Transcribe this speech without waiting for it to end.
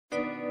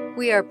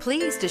We are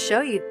pleased to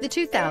show you the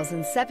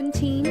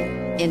 2017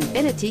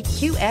 INFINITI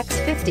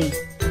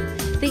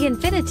QX50. The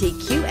INFINITI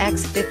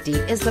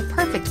QX50 is the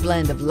perfect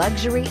blend of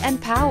luxury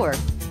and power.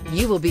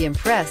 You will be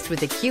impressed with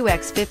the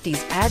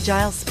QX50's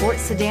agile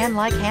sports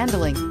sedan-like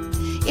handling.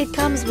 It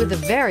comes with a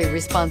very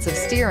responsive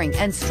steering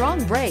and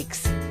strong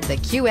brakes. The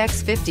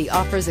QX50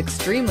 offers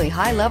extremely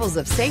high levels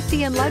of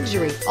safety and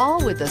luxury,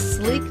 all with a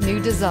sleek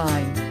new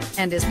design,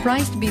 and is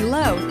priced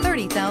below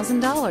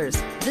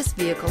 $30,000. This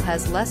vehicle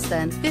has less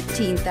than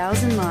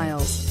 15,000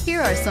 miles. Here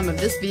are some of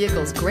this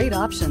vehicle's great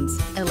options: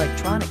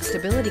 electronic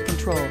stability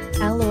control,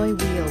 alloy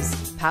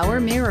wheels, power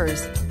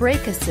mirrors,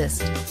 brake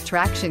assist,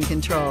 traction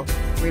control,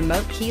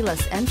 remote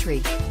keyless entry,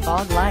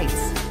 fog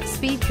lights,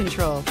 speed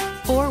control,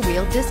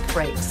 four-wheel disc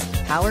brakes,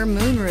 power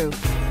moonroof.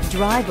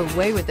 Drive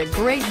away with a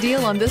great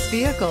deal on this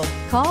vehicle.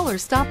 Call or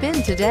stop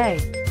in today.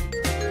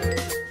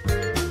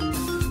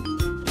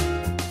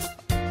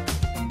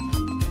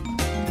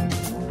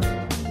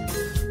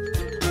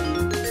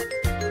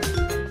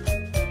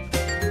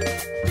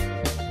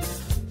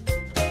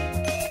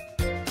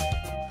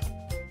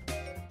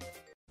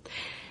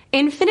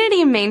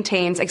 Infiniti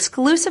maintains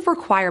exclusive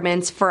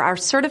requirements for our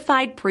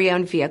certified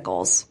pre-owned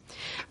vehicles.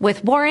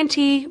 With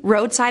warranty,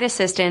 roadside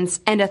assistance,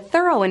 and a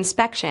thorough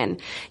inspection,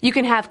 you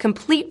can have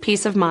complete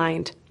peace of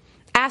mind.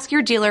 Ask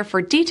your dealer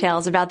for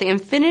details about the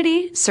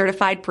Infiniti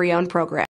Certified Pre-Owned program.